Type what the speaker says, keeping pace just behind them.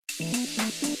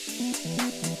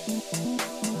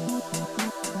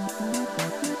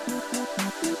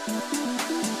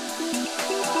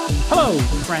Hello,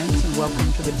 friends, and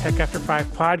welcome to the Tech After 5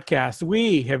 podcast.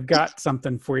 We have got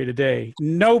something for you today.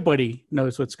 Nobody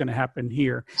knows what's going to happen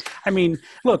here. I mean,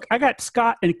 look, I got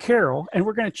Scott and Carol, and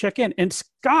we're going to check in. And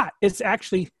Scott is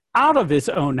actually out of his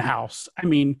own house. I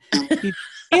mean, he's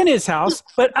in his house,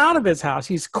 but out of his house.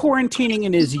 He's quarantining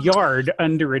in his yard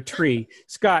under a tree.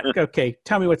 Scott, okay,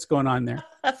 tell me what's going on there.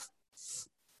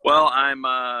 Well,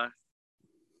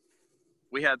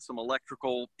 we had some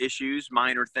electrical issues,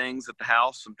 minor things at the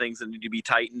house, some things that need to be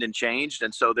tightened and changed.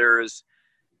 And so there is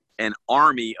an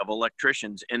army of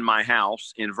electricians in my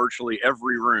house in virtually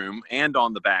every room and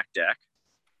on the back deck.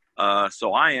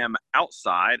 So I am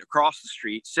outside across the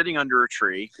street, sitting under a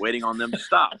tree, waiting on them to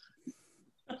stop.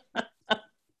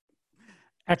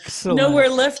 Excellent. Nowhere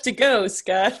left to go,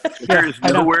 Scott. There's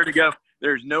nowhere to go.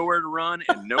 There's nowhere to run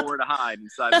and nowhere to hide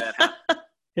inside that house.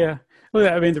 Yeah.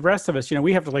 Well, I mean, the rest of us,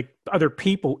 we have other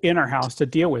people in our house to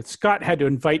deal with. Scott had to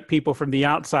invite people from the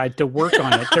outside to work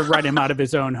on it, to run him out of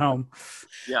his own home.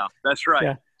 Yeah, that's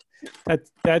right. Yeah.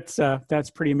 That's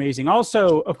pretty amazing.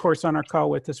 Also, of course, on our call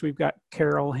with us, we've got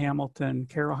Carol Hamilton.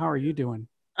 Carol, how are you doing?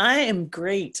 I am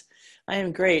great. I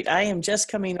am just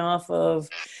coming off of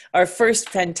our first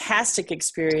fantastic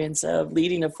experience of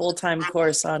leading a full-time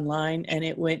course online, and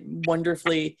it went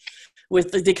wonderfully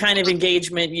with the kind of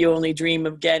engagement you only dream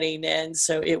of getting. And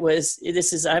so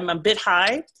I'm a bit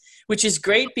high, which is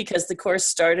great because the course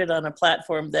started on a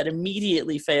platform that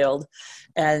immediately failed,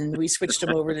 and we switched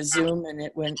them over to Zoom, and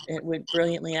it went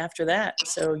brilliantly after that.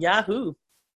 So Yahoo.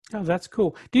 Oh, that's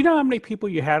cool. Do you know how many people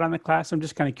you had on the class? I'm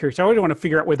just kind of curious. I always want to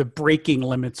figure out where the breaking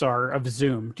limits are of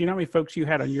Zoom. Do you know how many folks you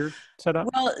had on your setup?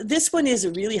 Well, this one is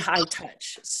a really high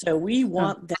touch. So we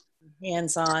want them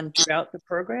hands-on throughout the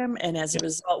program. And as a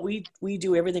result, we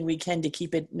do everything we can to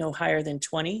keep it no higher than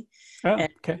 20. Oh, and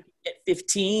okay. At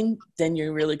 15, then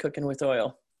you're really cooking with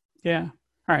oil. Yeah.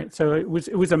 All right. So it was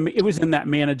in that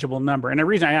manageable number. And the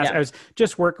reason I asked, I was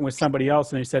just working with somebody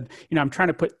else, and they said, I'm trying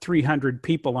to put 300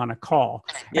 people on a call.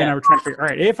 And I was trying to figure, all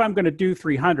right, if I'm going to do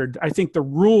 300, I think the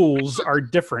rules are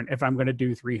different if I'm going to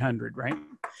do 300, right?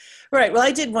 Right. Well,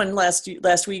 I did one last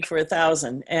week for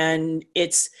 1,000, and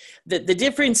it's the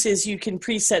difference is you can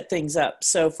preset things up.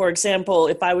 So, for example,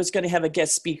 if I was going to have a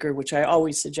guest speaker, which I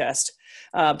always suggest,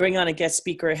 bring on a guest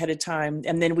speaker ahead of time.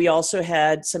 And then we also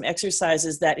had some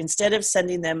exercises that instead of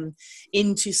sending them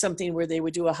into something where they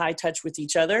would do a high touch with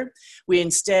each other, we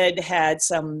instead had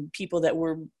some people that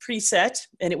were preset.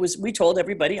 And we told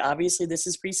everybody, obviously this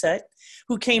is preset,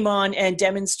 who came on and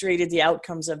demonstrated the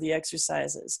outcomes of the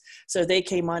exercises. So they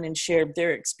came on and shared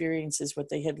their experiences, what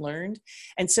they had learned.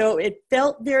 And so it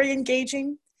felt very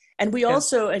engaging. And we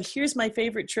also, and here's my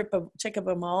favorite trick of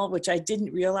them all, which I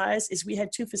didn't realize, is we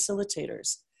had 2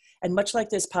 facilitators. And much like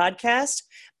this podcast,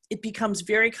 it becomes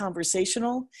very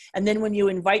conversational. And then when you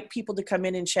invite people to come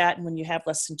in and chat, and when you have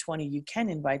less than 20, you can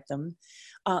invite them.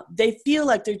 They feel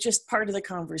like they're just part of the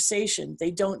conversation.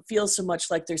 They don't feel so much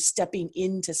like they're stepping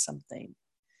into something,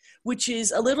 which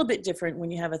is a little bit different when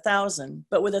you have 1,000.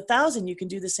 But with 1,000, you can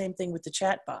do the same thing with the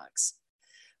chat box.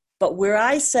 But where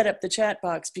I set up the chat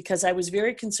box, because I was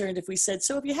very concerned if we said,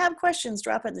 so if you have questions,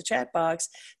 drop it in the chat box,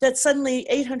 that suddenly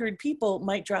 800 people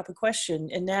might drop a question,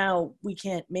 and now we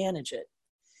can't manage it.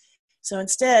 So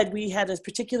instead, we had a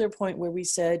particular point where we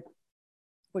said,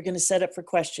 we're going to set up for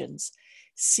questions.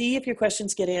 See if your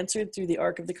questions get answered through the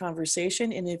arc of the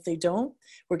conversation. And if they don't,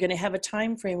 we're going to have a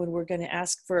time frame when we're going to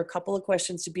ask for a couple of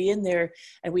questions to be in there.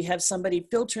 And we have somebody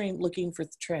filtering, looking for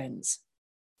trends.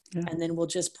 Yeah. And then we'll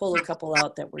just pull a couple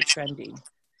out that were trending.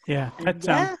 Yeah, that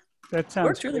sounds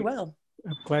worked really well.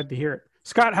 I'm glad to hear it.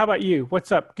 Scott, how about you?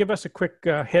 What's up? Give us a quick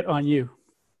hit on you.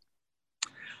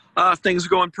 Things are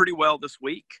going pretty well this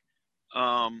week.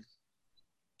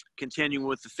 Continuing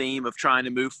with the theme of trying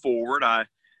to move forward,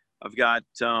 I've got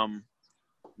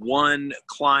one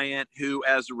client who,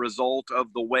 as a result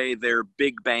of the way their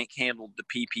big bank handled the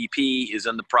PPP, is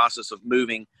in the process of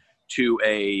moving to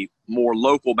a more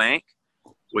local bank,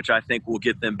 which I think will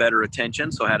get them better attention.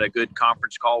 So I had a good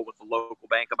conference call with the local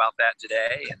bank about that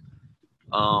today,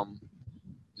 and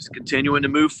just continuing to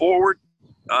move forward,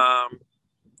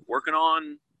 working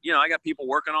on, I got people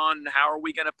working on how are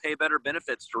we going to pay better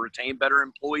benefits to retain better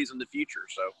employees in the future.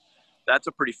 So that's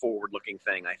a pretty forward-looking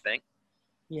thing, I think.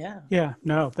 Yeah. Yeah.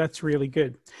 No, that's really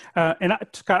good. And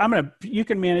Scott, you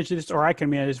can manage this, or I can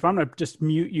manage this, but I'm going to just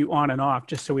mute you on and off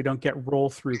just so we don't get roll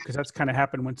through, because that's kind of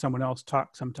happened when someone else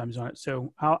talks sometimes on it.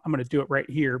 So I'm going to do it right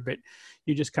here, but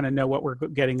you just kind of know what we're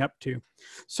getting up to.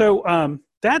 So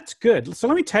that's good. So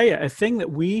let me tell you, a thing that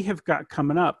we have got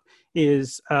coming up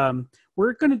is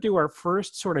we're going to do our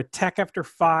first sort of Tech After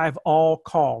 5 all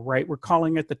call, right? We're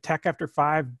calling it the Tech After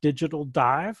 5 Digital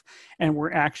Dive, and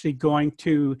we're actually going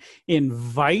to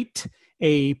invite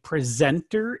a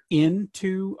presenter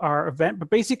into our event.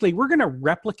 But basically, we're going to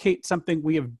replicate something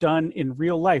we have done in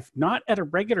real life, not at a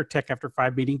regular Tech After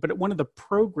 5 meeting, but at one of the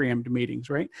programmed meetings,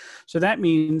 right? So that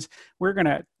means we're going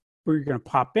to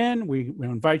pop in. We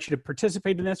invite you to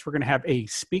participate in this. We're going to have a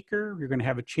speaker. You're going to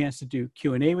have a chance to do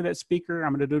Q&A with that speaker.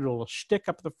 I'm going to do a little shtick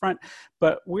up at the front,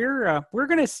 but we're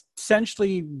going to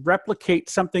essentially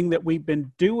replicate something that we've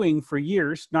been doing for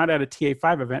years, not at a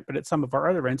TA5 event, but at some of our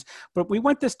other events. But we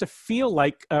want this to feel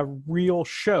like a real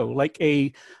show, like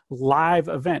a live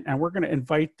event, and we're going to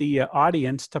invite the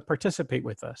audience to participate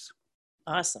with us.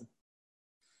 Awesome.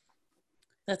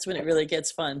 That's when it really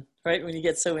gets fun, right? When you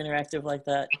get so interactive like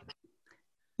that.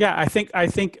 Yeah, I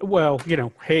think, well,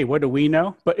 hey, what do we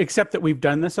know? But except that we've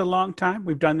done this a long time.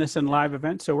 We've done this in live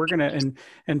events. So we're going to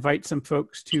invite some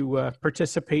folks to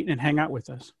participate and hang out with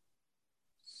us.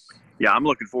 Yeah, I'm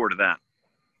looking forward to that.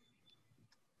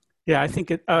 Yeah, I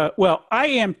think well, I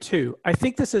am too. I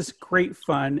think this is great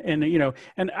fun. And,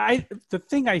 the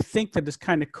thing I think that is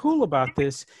kind of cool about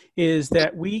this is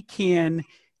that we can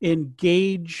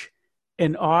engage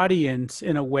an audience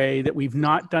in a way that we've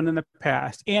not done in the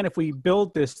past. And if we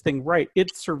build this thing right,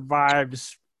 it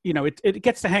survives, it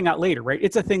gets to hang out later, right?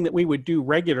 It's a thing that we would do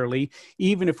regularly,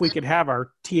 even if we could have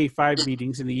our TA5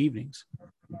 meetings in the evenings.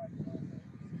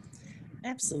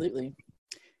 Absolutely.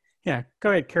 Yeah.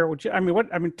 Go ahead, Carol. Tell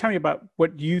me about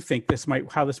what you think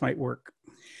how this might work.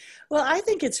 Well, I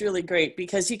think it's really great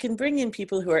because you can bring in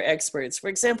people who are experts. For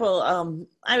example,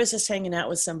 I was just hanging out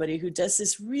with somebody who does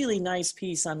this really nice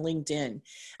piece on LinkedIn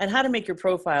and how to make your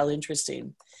profile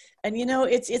interesting. And,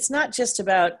 it's not just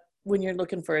about when you're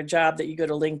looking for a job that you go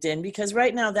to LinkedIn, because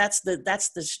right now that's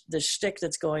the shtick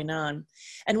that's going on.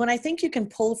 And when I think you can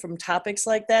pull from topics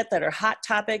like that are hot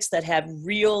topics that have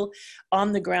real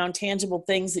on the ground, tangible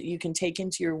things that you can take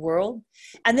into your world,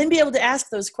 and then be able to ask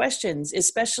those questions,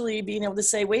 especially being able to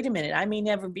say, wait a minute, I may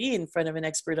never be in front of an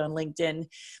expert on LinkedIn.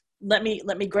 Let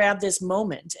me grab this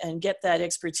moment and get that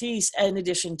expertise, in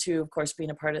addition to, of course, being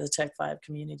a part of the Tech5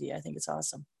 community. I think it's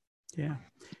awesome. Yeah.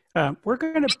 We're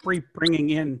going to be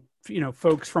bringing in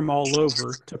folks from all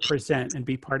over to present and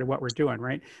be part of what we're doing,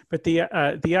 right? But the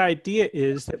idea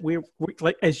is that we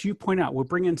like, as you point out, we'll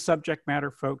bring in subject matter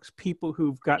folks, people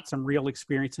who've got some real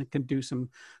experience and can do some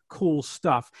cool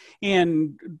stuff,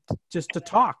 and just to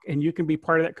talk. And you can be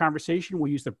part of that conversation.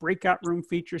 We'll use the breakout room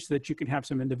feature so that you can have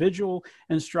some individual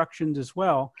instructions as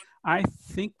well. I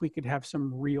think we could have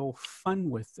some real fun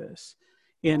with this.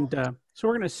 And so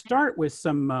we're going to start with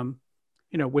some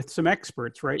with some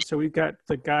experts, right? So we've got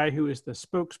the guy who is the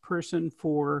spokesperson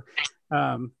for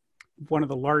one of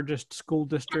the largest school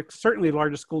districts, certainly the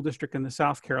largest school district in the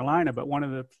South Carolina, but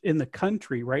in the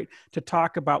country, right? To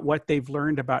talk about what they've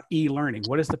learned about e-learning.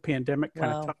 What has the pandemic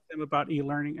kind of taught them about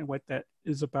e-learning and what that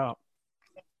is about?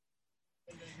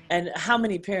 And how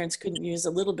many parents couldn't use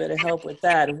a little bit of help with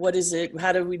that? What is it?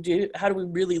 How do we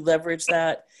really leverage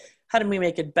that? How do we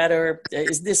make it better?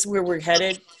 Is this where we're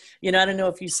headed? I don't know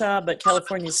if you saw, but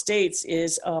California State's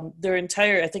is their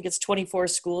entire, I think it's 24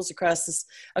 schools across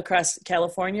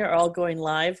California are all going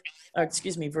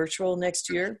virtual next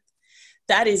year.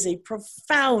 That is a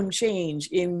profound change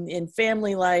in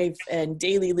family life and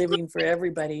daily living for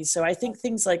everybody. So I think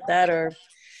things like that are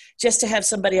just to have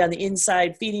somebody on the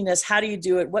inside feeding us, how do you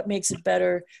do it? What makes it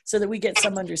better? So that we get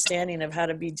some understanding of how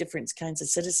to be different kinds of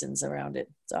citizens around it.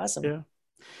 It's awesome. Yeah.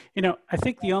 I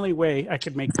think the only way I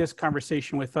could make this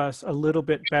conversation with us a little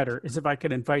bit better is if I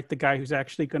could invite the guy who's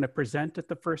actually going to present at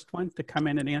the first one to come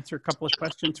in and answer a couple of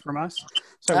questions from us.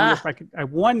 So I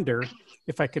wonder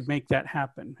if I could make that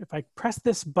happen. If I press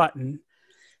this button,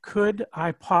 could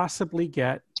I possibly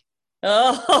get...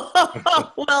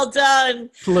 Oh, well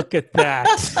done. Look at that.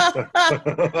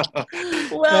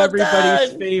 Well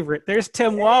Everybody's done. favorite. There's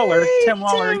Tim Waller. Hey, Tim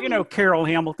Waller, Tim. Carol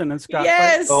Hamilton and Scott.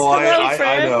 Yes. Oh, Hello,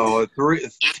 I know.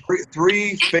 friend.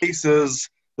 Three faces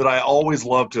that I always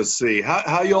love to see.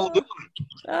 How y'all doing?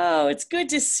 Oh, it's good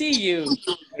to see you.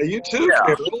 Hey, you too, Yeah.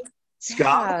 Carol.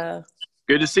 Scott. Yeah.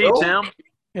 Good to see you, Tim.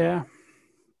 Yeah.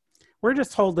 We're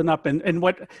just holding up, and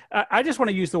what I just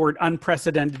want to use the word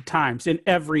unprecedented times in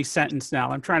every sentence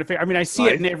now. I'm trying to figure. I see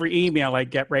it in every email I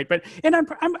get, right? But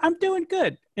I'm doing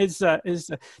good.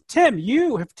 Tim,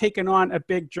 you have taken on a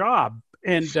big job,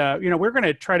 and we're going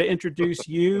to try to introduce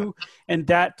you and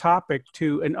that topic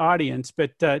to an audience.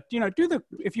 But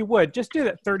if you would, just do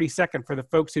that 30-second for the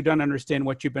folks who don't understand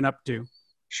what you've been up to.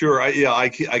 Sure. I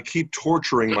keep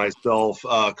torturing myself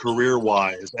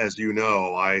career-wise, as you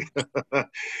know.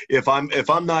 If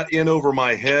I'm not in over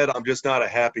my head, I'm just not a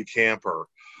happy camper.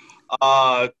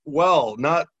 Well,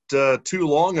 not too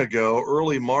long ago,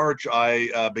 early March,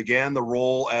 I began the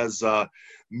role as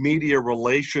media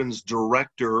relations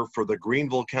director for the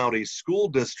Greenville County School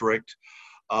District.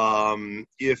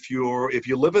 If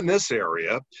you live in this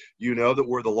area, you know that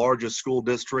we're the largest school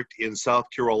district in South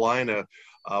Carolina.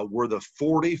 We're the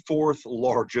 44th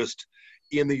largest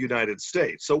in the United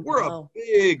States. So we're a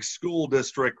big school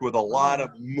district with a lot of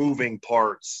moving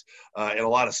parts and a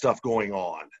lot of stuff going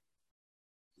on.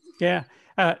 Yeah,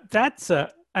 that's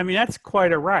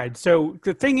quite a ride. So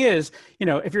the thing is,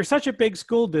 if you're such a big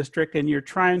school district and you're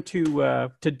trying to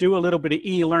do a little bit of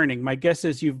e-learning, my guess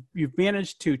is you've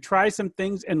managed to try some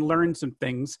things and learn some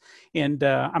things, and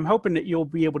I'm hoping that you'll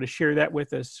be able to share that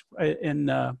with us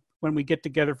when we get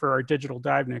together for our digital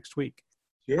dive next week.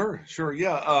 Sure,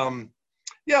 yeah.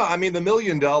 Yeah, I mean, the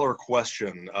million-dollar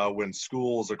question when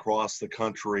schools across the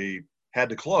country had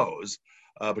to close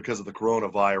because of the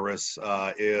coronavirus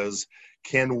is,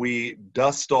 can we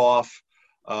dust off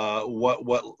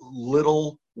what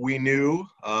little we knew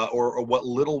or what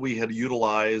little we had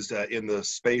utilized in the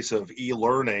space of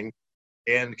e-learning,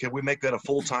 and can we make that a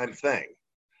full-time thing?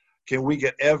 Can we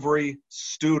get every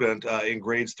student in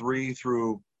grades 3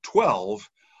 through 12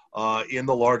 in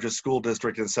the largest school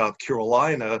district in South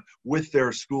Carolina with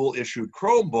their school-issued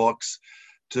Chromebooks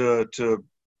to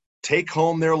take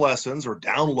home their lessons or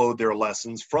download their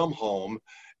lessons from home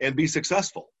and be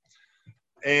successful?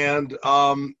 And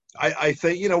I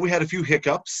think, we had a few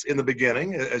hiccups in the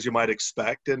beginning, as you might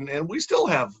expect, and we still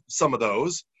have some of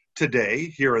those today,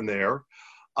 here and there.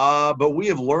 But we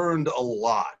have learned a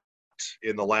lot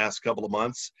in the last couple of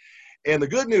months. And the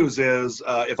good news is,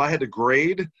 if I had to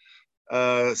grade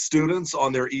students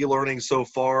on their e-learning so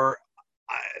far,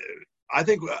 I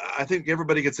think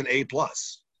everybody gets an A+.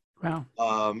 Wow.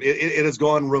 It has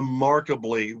gone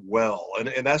remarkably well.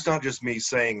 And that's not just me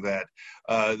saying that.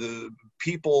 The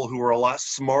people who are a lot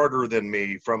smarter than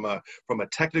me from a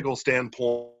technical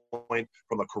standpoint,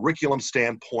 from a curriculum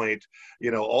standpoint,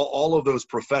 all of those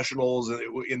professionals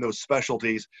in those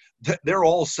specialties, they're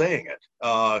all saying it.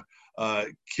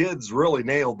 Kids really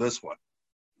nailed this one.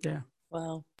 Yeah.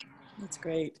 Wow. That's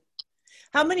great.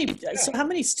 How many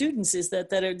students is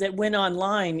that went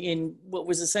online in what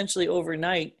was essentially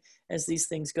overnight as these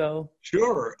things go?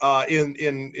 Sure.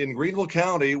 In Greenville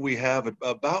County, we have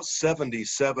about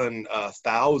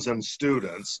 77,000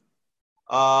 students.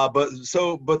 But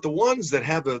the ones that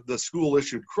have the school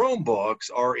issued Chromebooks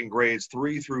are in grades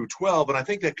 3 through 12, and I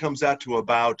think that comes out to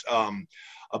about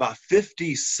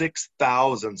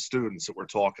 56,000 students that we're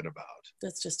talking about.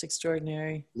 That's just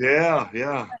extraordinary. Yeah.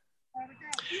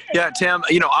 Yeah, Tim,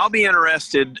 I'll be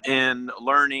interested in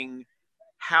learning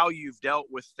how you've dealt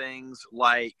with things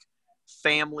like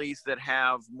families that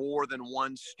have more than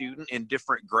one student in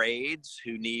different grades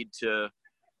who need to,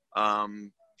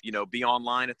 be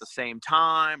online at the same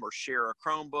time or share a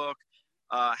Chromebook,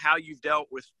 how you've dealt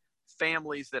with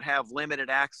families that have limited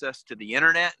access to the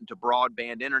internet and to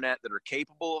broadband internet that are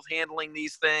capable of handling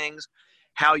these things,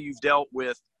 how you've dealt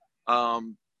with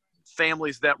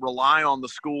families that rely on the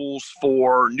schools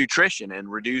for nutrition and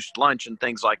reduced lunch and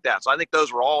things like that. So I think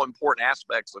those are all important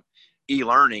aspects of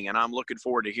e-learning, and I'm looking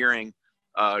forward to hearing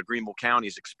Greenville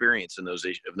County's experience in those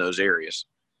areas.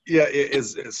 Yeah,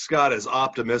 Scott, as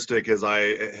optimistic as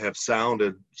I have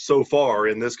sounded so far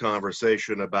in this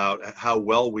conversation about how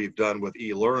well we've done with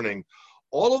e-learning,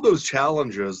 all of those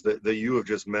challenges that you have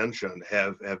just mentioned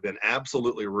have been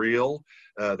absolutely real.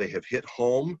 They have hit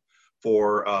home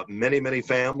for many, many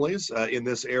families in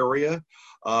this area,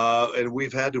 and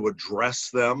we've had to address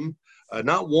them,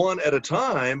 not one at a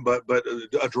time, but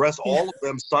address all of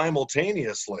them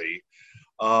simultaneously.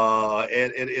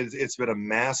 And it's been a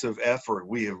massive effort.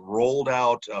 We have rolled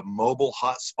out mobile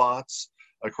hotspots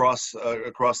across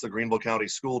the Greenville County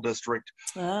School District.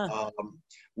 Our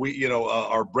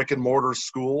brick and mortar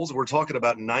schools, we're talking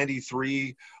about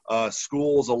 93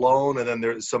 schools alone, and then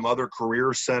there's some other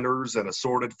career centers and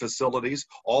assorted facilities.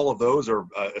 All of those are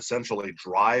essentially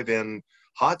drive-in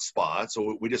hotspots.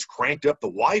 So we just cranked up the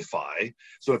Wi-Fi.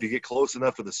 So if you get close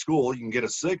enough to the school, you can get a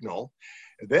signal.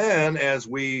 Then, as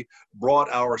we brought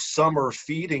our summer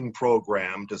feeding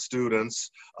program to students,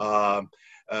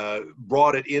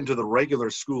 brought it into the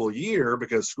regular school year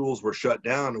because schools were shut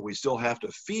down and we still have to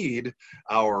feed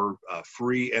our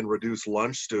free and reduced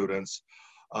lunch students,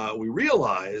 we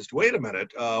realized, wait a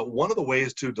minute, one of the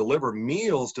ways to deliver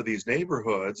meals to these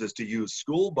neighborhoods is to use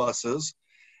school buses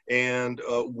And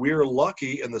we're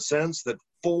lucky in the sense that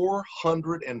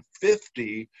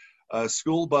 450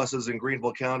 school buses in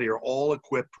Greenville County are all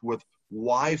equipped with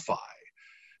Wi-Fi.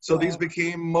 So these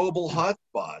became mobile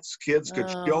hotspots. Kids could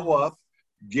show up,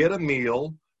 get a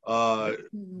meal,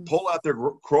 pull out their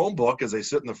Chromebook as they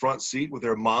sit in the front seat with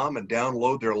their mom and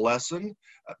download their lesson,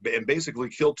 and basically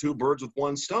kill two birds with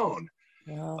one stone.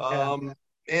 Wow.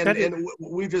 And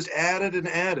we've just added and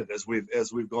added as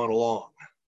we've gone along.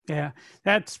 Yeah,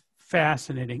 that's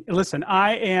fascinating. Listen,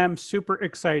 I am super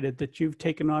excited that you've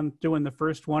taken on doing the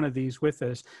first one of these with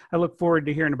us. I look forward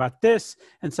to hearing about this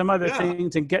and some other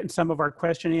things and getting some of our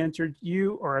question answered.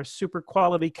 You are a super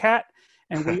quality cat,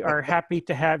 and we are happy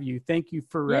to have you. Thank you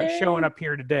for showing up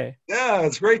here today. Yeah,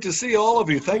 it's great to see all of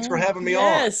you. Thanks for having me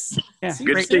on. Yeah,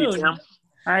 good to see you, Tim.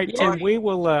 All right, Tim, we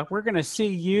will. We're going to see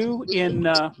you in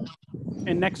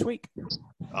next week.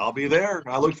 I'll be there.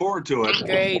 I look forward to it.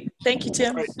 Great. Thank you,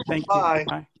 Tim. Right. Thank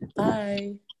Bye. you. Bye.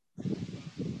 Bye.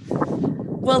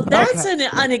 Well, that's an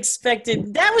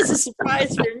unexpected. That was a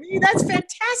surprise for me. That's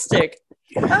fantastic.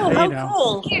 Oh, how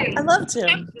cool. I loved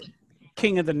him.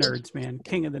 King of the nerds, man.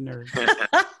 King of the nerds.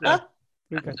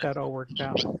 We got that all worked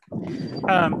out.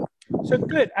 So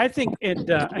good. I think it,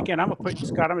 again, I'm going to put,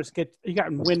 Scott, I'm going to get, you got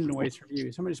wind noise from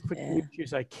you. So I'm going to just put mute you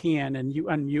as I can, and you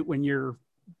unmute when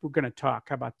we're going to talk.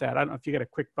 How about that? I don't know if you got a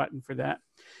quick button for that.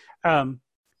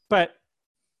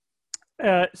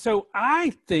 So I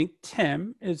think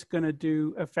Tim is going to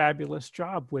do a fabulous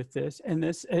job with this. And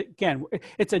this, again,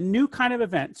 it's a new kind of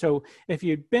event. So if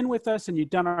you'd been with us and you'd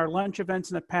done our lunch events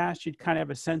in the past, you'd kind of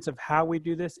have a sense of how we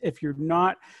do this. If you're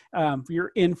not,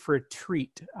 you're in for a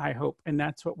treat, I hope. And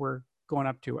that's what we're going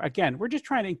up to. Again, we're just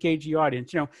trying to engage the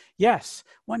audience. You know, yes,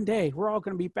 one day we're all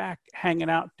going to be back hanging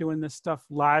out, doing this stuff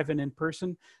live and in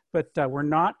person, but we're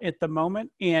not at the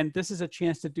moment. And this is a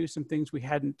chance to do some things we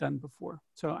hadn't done before.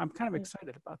 So I'm kind of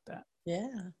excited about that.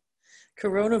 Yeah.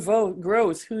 Corona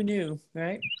growth. Who knew,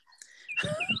 right?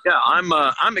 Yeah,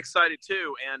 I'm excited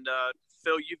too. And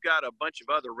Phil, you've got a bunch of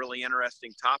other really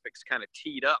interesting topics kind of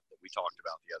teed up that we talked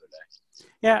about the other day.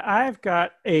 Yeah, I've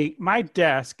got my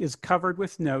desk is covered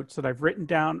with notes that I've written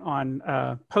down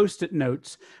on Post-it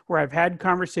notes where I've had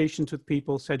conversations with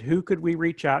people, said, who could we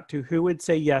reach out to? Who would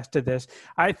say yes to this?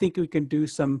 I think we can do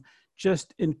some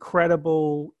just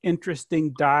incredible,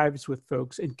 interesting dives with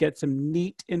folks and get some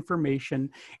neat information.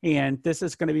 And this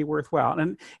is going to be worthwhile.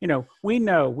 And, you know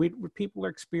people are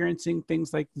experiencing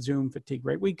things like Zoom fatigue,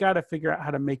 right? We got to figure out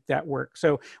how to make that work.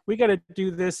 So we got to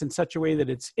do this in such a way that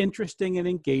it's interesting and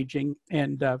engaging,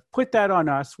 and put that on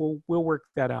us. We'll work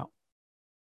that out.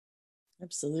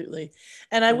 Absolutely.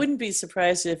 And I wouldn't be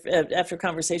surprised if after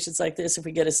conversations like this, if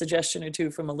we get a suggestion or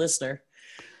two from a listener.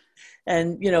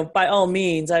 And, by all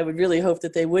means, I would really hope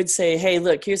that they would say, hey,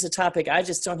 look, here's a topic I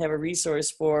just don't have a resource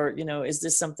for, is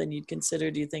this something you'd consider?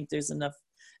 Do you think there's enough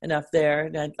there?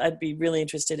 And I'd be really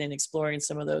interested in exploring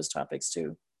some of those topics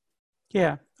too.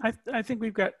 Yeah, I think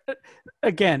we've got,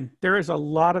 again, there is a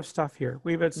lot of stuff here.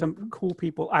 We've had some cool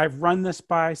people. I've run this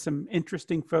by some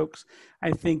interesting folks. I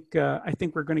think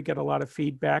we're going to get a lot of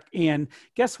feedback. And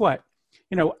guess what?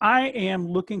 I am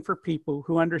looking for people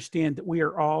who understand that we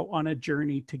are all on a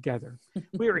journey together.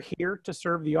 We are here to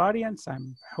serve the audience.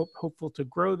 I'm hopeful to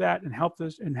grow that and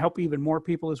help even more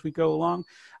people as we go along.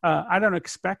 I don't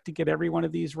expect to get every one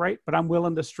of these right, but I'm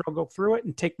willing to struggle through it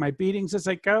and take my beatings as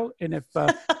I go. And if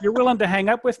you're willing to hang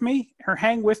with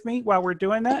me while we're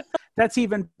doing that, that's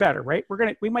even better, right?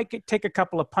 We might take a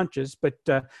couple of punches, but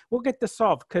we'll get this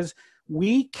solved because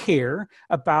we care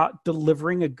about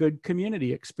delivering a good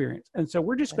community experience. And so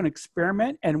we're just going to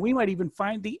experiment, and we might even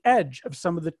find the edge of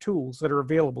some of the tools that are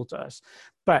available to us.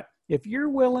 But if you're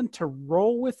willing to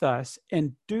roll with us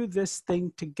and do this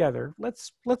thing together,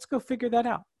 let's go figure that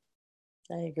out.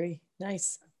 I agree.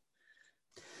 Nice.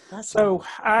 Awesome. So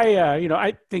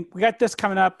I think we got this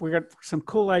coming up. We got some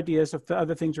cool ideas of the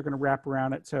other things we're going to wrap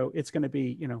around it. So it's going to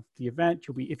be, the event.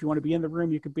 If you want to be in the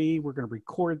room, you could be. We're going to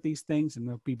record these things, and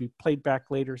they'll be played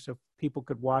back later, so people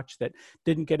could watch that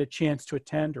didn't get a chance to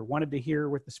attend or wanted to hear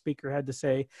what the speaker had to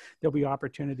say. There'll be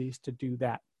opportunities to do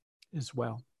that as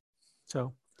well.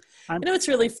 So, what's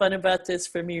really fun about this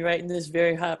for me, right in this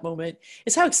very hot moment,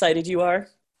 is how excited you are.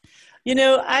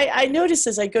 I notice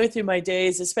as I go through my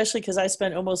days, especially because I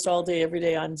spend almost all day, every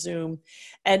day on Zoom,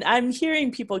 and I'm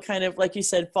hearing people kind of, like you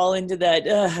said, fall into that,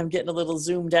 I'm getting a little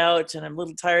zoomed out and I'm a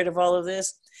little tired of all of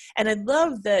this. And I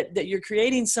love that you're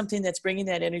creating something that's bringing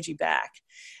that energy back.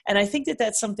 And I think that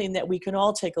that's something that we can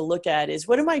all take a look at is,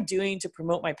 what am I doing to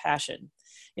promote my passion?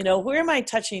 Where am I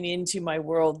touching into my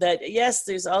world that, yes,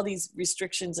 there's all these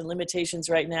restrictions and limitations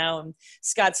right now. And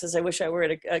Scott says, I wish I were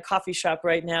at a coffee shop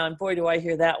right now. And boy, do I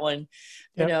hear that one,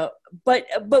 Yep. but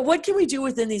what can we do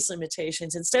within these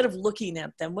limitations? Instead of looking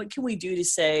at them, what can we do to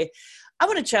say, I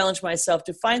want to challenge myself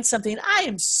to find something I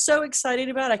am so excited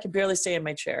about, I can barely stay in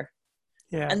my chair.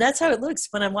 Yeah. And that's how it looks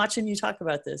when I'm watching you talk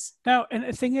about this. Now, and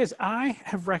the thing is, I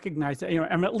have recognized that,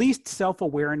 I'm at least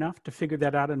self-aware enough to figure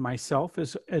that out in myself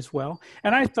as well.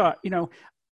 And I thought,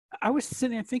 I was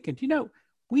sitting there thinking,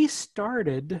 we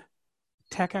started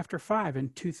Tech After 5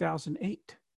 in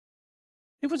 2008.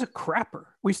 It was a crapper.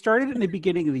 We started in the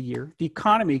beginning of the year. The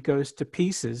economy goes to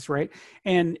pieces, right?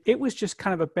 And it was just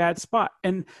kind of a bad spot.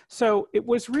 And so it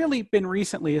was really been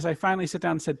recently as I finally sat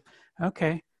down and said,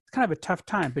 okay, kind of a tough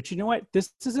time, but you know what?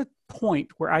 This is a point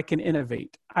where I can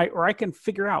innovate, or I can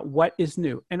figure out what is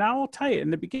new. And I will tell you, in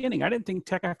the beginning, I didn't think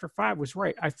Tech After 5 was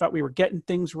right. I thought we were getting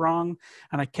things wrong,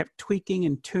 and I kept tweaking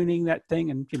and tuning that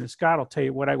thing. And Scott will tell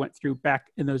you what I went through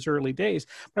back in those early days.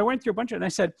 But I went through a bunch of it, and I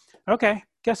said, okay,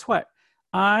 guess what?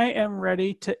 I am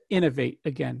ready to innovate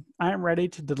again. I am ready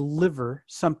to deliver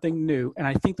something new, and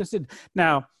I think this is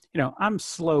now. I'm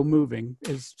slow moving,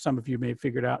 as some of you may have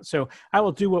figured out. So I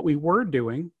will do what we were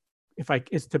doing.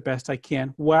 It's the best I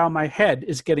can while my head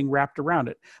is getting wrapped around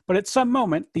it. But at some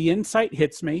moment, the insight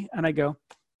hits me and I go,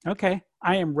 okay,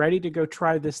 I am ready to go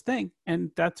try this thing. And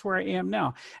that's where I am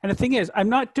now. And the thing is, I'm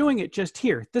not doing it just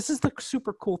here. This is the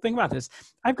super cool thing about this.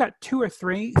 I've got two or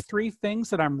three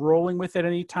things that I'm rolling with at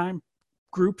any time,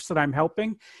 groups that I'm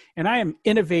helping, and I am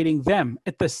innovating them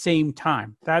at the same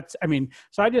time.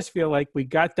 So I just feel like we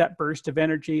got that burst of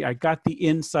energy. I got the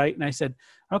insight and I said,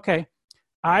 okay,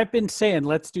 I've been saying,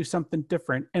 let's do something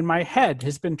different. And my head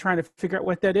has been trying to figure out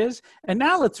what that is. And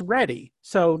now it's ready.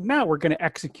 So now we're going to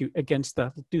execute against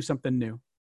do something new.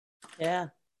 Yeah.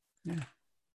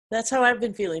 That's how I've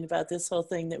been feeling about this whole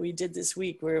thing that we did this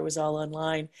week, where it was all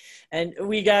online. And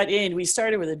we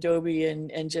started with Adobe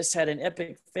and just had an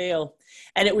epic fail.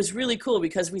 And it was really cool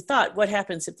because we thought, what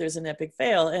happens if there's an epic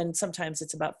fail? And sometimes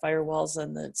it's about firewalls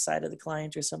on the side of the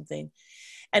client or something.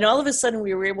 And all of a sudden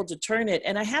we were able to turn it.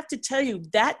 And I have to tell you,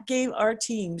 that gave our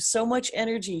team so much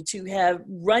energy to have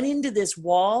run into this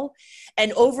wall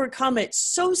and overcome it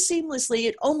so seamlessly.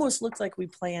 It almost looked like we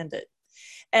planned it.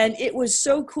 And it was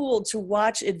so cool to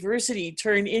watch adversity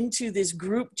turn into this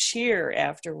group cheer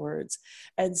afterwards.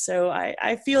 And so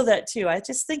I feel that too. I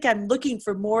just think I'm looking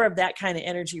for more of that kind of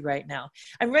energy right now.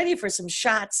 I'm ready for some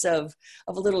shots of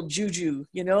a little juju,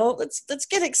 let's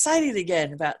get excited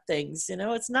again about things.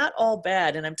 It's not all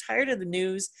bad. And I'm tired of the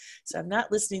news. So I'm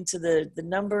not listening to the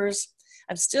numbers.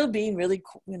 I'm still being really,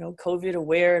 COVID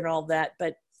aware and all that.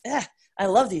 But I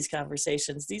love these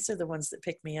conversations. These are the ones that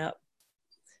pick me up.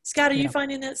 Scott, are you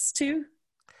finding this too?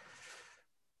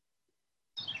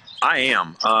 I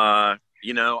am.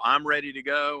 I'm ready to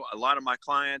go. A lot of my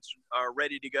clients are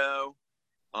ready to go.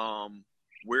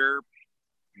 We're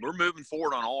moving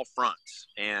forward on all fronts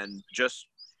and just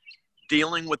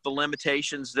dealing with the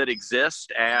limitations that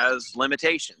exist as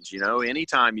limitations.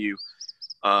 Anytime you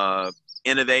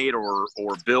innovate or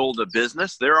build a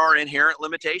business, there are inherent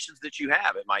limitations that you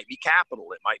have. It might be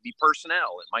capital. It might be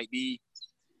personnel. It might be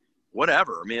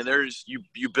whatever.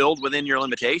 You build within your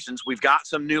limitations. We've got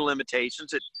some new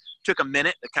limitations. It took a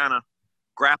minute to kind of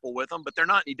grapple with them, but they're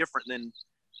not any different than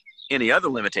any other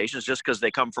limitations just because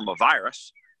they come from a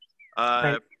virus.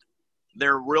 Right.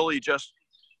 They're really just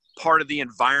part of the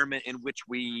environment in which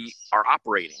we are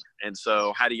operating. And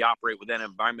so how do you operate with that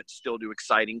environment to still do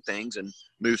exciting things and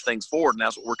move things forward? And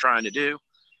that's what we're trying to do.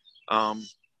 And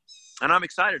I'm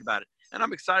excited about it. And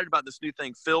I'm excited about this new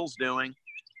thing Phil's doing.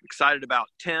 Excited about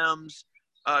Tim's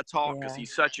talk because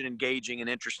he's such an engaging and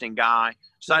interesting guy.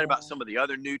 Excited about some of the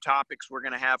other new topics we're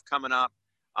going to have coming up.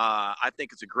 I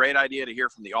think it's a great idea to hear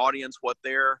from the audience what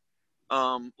they're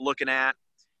looking at.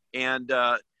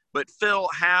 But Phil,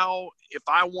 if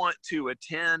I want to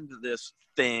attend this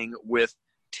thing with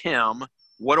Tim,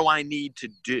 what do I need to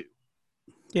do?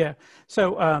 Yeah.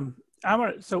 So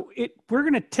we're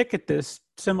going to ticket this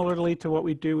similarly to what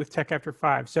we do with Tech After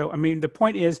 5. So, the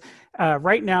point is,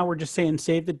 right now we're just saying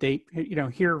save the date.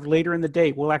 Here later in the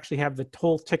day, we'll actually have the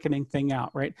whole ticketing thing out,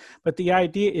 right? But the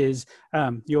idea is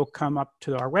you'll come up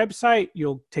to our website,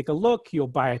 you'll take a look, you'll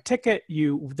buy a ticket,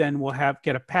 you then will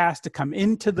get a pass to come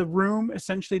into the room,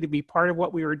 essentially to be part of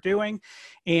what we were doing.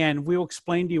 And we'll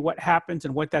explain to you what happens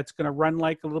and what that's going to run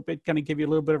like a little bit, going to give you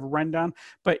a little bit of a rundown.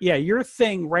 But yeah, your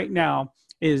thing right now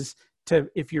is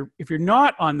if you're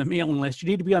not on the mailing list, you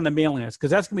need to be on the mailing list,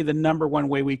 because that's going to be the number one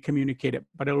way we communicate it.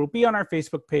 But it'll be on our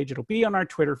Facebook page, it'll be on our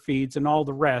Twitter feeds and all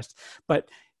the rest. But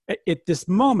at this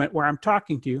moment where I'm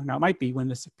talking to you, now it might be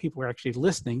when people are actually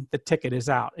listening, the ticket is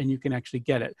out and you can actually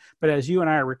get it. But as you and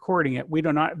I are recording it, we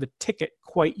do not have the ticket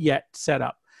quite yet set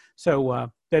up. So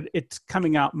that it's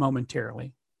coming out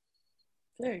momentarily.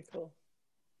 Very cool.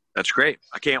 That's great.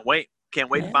 I can't wait. Can't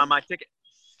wait to buy my ticket.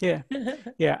 Yeah.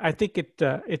 Yeah. I think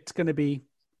it's going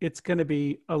to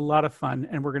be a lot of fun,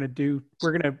 and we're going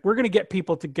to get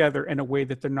people together in a way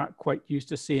that they're not quite used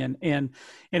to seeing. And,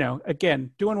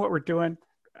 again, doing what we're doing,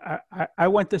 I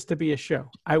want this to be a show.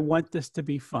 I want this to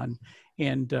be fun,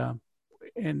 and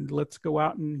let's go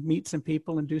out and meet some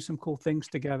people and do some cool things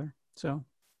together. So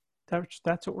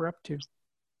that's what we're up to.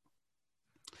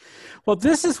 Well,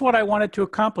 this is what I wanted to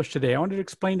accomplish today. I wanted to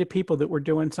explain to people that we're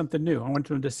doing something new. I want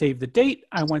them to save the date.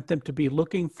 I want them to be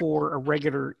looking for a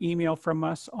regular email from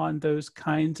us on those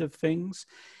kinds of things,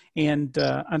 and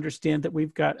understand that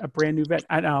we've got a brand new vet.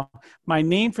 I know my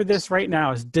name for this right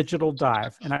now is Digital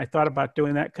Dive. And I thought about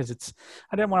doing that because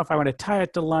I didn't know if I want to tie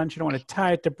it to lunch. I don't want to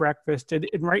tie it to breakfast. And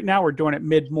right now we're doing it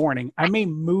mid-morning. I may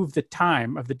move the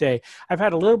time of the day. I've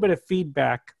had a little bit of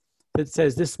feedback that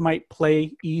says this might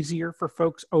play easier for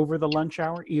folks over the lunch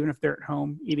hour, even if they're at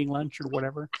home eating lunch or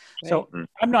whatever. Right. So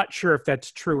I'm not sure if that's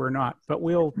true or not, but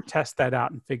we'll test that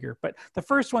out and figure. But the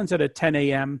first one's at 10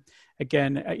 a.m.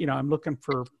 Again, I'm looking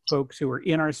for folks who are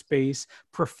in our space,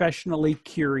 professionally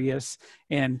curious,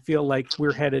 and feel like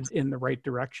we're headed in the right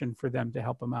direction for them to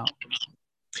help them out.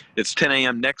 It's 10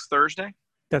 a.m. next Thursday?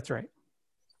 That's right.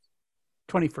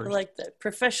 21st. I like that.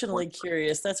 Professionally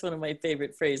curious. That's one of my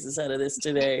favorite phrases out of this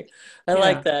today. I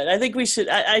like that. I think we should,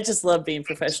 I just love being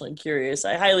professionally curious.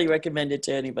 I highly recommend it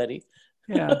to anybody.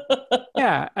 Yeah.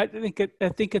 Yeah. I think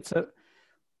it's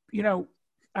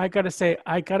I got to say,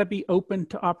 I got to be open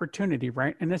to opportunity,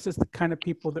 right? And this is the kind of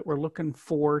people that we're looking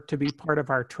for to be part of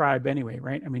our tribe anyway,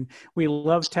 right? I mean, we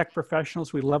love tech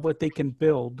professionals. We love what they can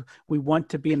build. We want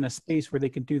to be in a space where they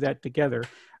can do that together.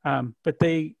 But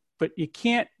you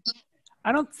can't,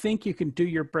 I don't think you can do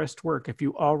your best work if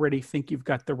you already think you've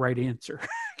got the right answer.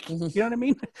 You know what I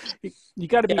mean? You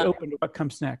got to be open to what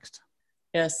comes next.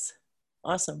 Yes.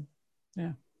 Awesome.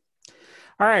 Yeah.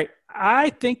 All right. I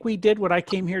think we did what I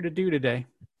came here to do today.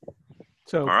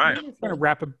 So all right. I'm going to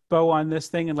wrap a bow on this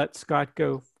thing and let Scott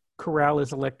go corral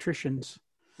his electricians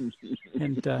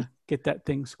and get that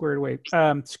thing squared away.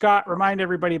 Scott, remind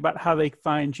everybody about how they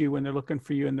find you when they're looking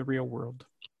for you in the real world.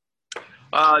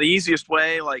 The easiest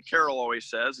way, like Carol always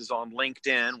says, is on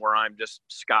LinkedIn, where I'm just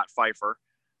Scott Pfeiffer.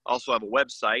 I also have a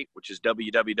website, which is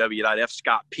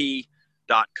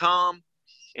www.fscottp.com.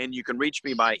 And you can reach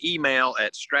me by email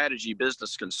at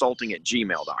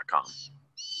strategybusinessconsulting@gmail.com.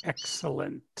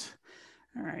 Excellent.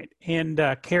 All right. And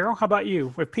Carol, how about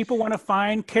you? If people want to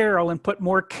find Carol and put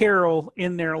more Carol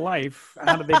in their life,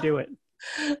 how do they do it?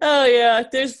 Oh, yeah,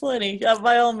 there's plenty.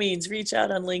 By all means, reach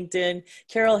out on LinkedIn.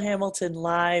 Carol Hamilton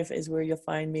Live is where you'll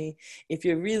find me. If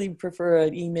you really prefer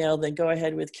an email, then go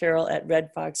ahead with Carol at Red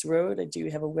Fox Road. I do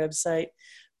have a website,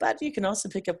 but you can also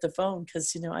pick up the phone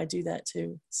because, I do that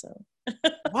too. So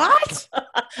what?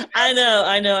 I know.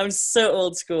 I'm so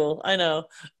old school. I know.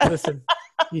 Listen,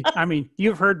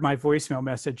 you've heard my voicemail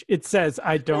message. It says,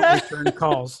 I don't return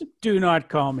calls. Do not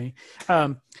call me.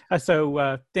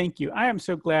 So thank you. I am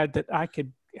so glad that I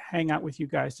could hang out with you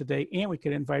guys today, and we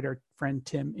could invite our friend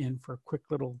Tim in for a quick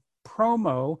little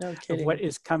promo of what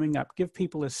is coming up. Give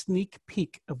people a sneak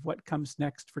peek of what comes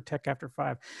next for Tech After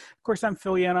 5. Of course, I'm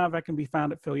Phil Yanov. I can be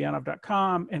found at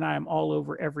philyanov.com, and I am all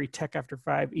over every Tech After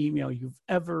 5 email you've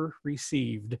ever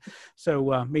received.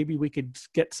 So maybe we could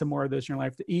get some more of those in your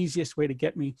life. The easiest way to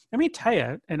get me, let me tell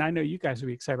you, and I know you guys will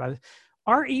be excited about it,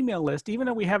 our email list, even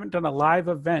though we haven't done a live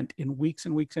event in weeks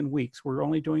and weeks and weeks, we're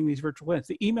only doing these virtual events,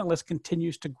 the email list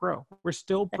continues to grow. We're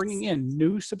still bringing in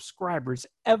new subscribers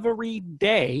every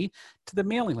day to the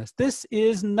mailing list. This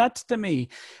is nuts to me,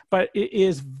 but it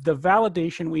is the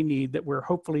validation we need that we're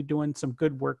hopefully doing some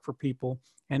good work for people.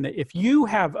 And if you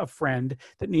have a friend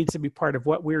that needs to be part of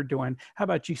what we're doing, how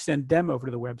about you send them over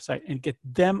to the website and get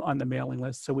them on the mailing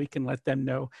list so we can let them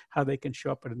know how they can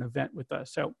show up at an event with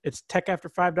us. So it's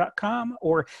techafter5.com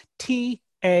or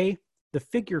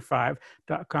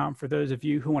the5.com for those of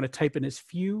you who want to type in as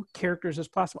few characters as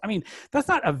possible. I mean, that's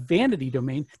not a vanity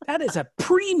domain. That is a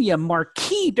premium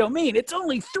marquee domain. It's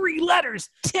only 3 letters,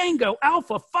 Tango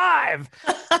Alpha 5.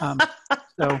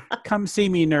 So come see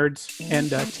me, nerds, and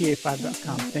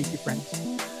ta5.com. Thank you,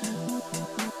 friends.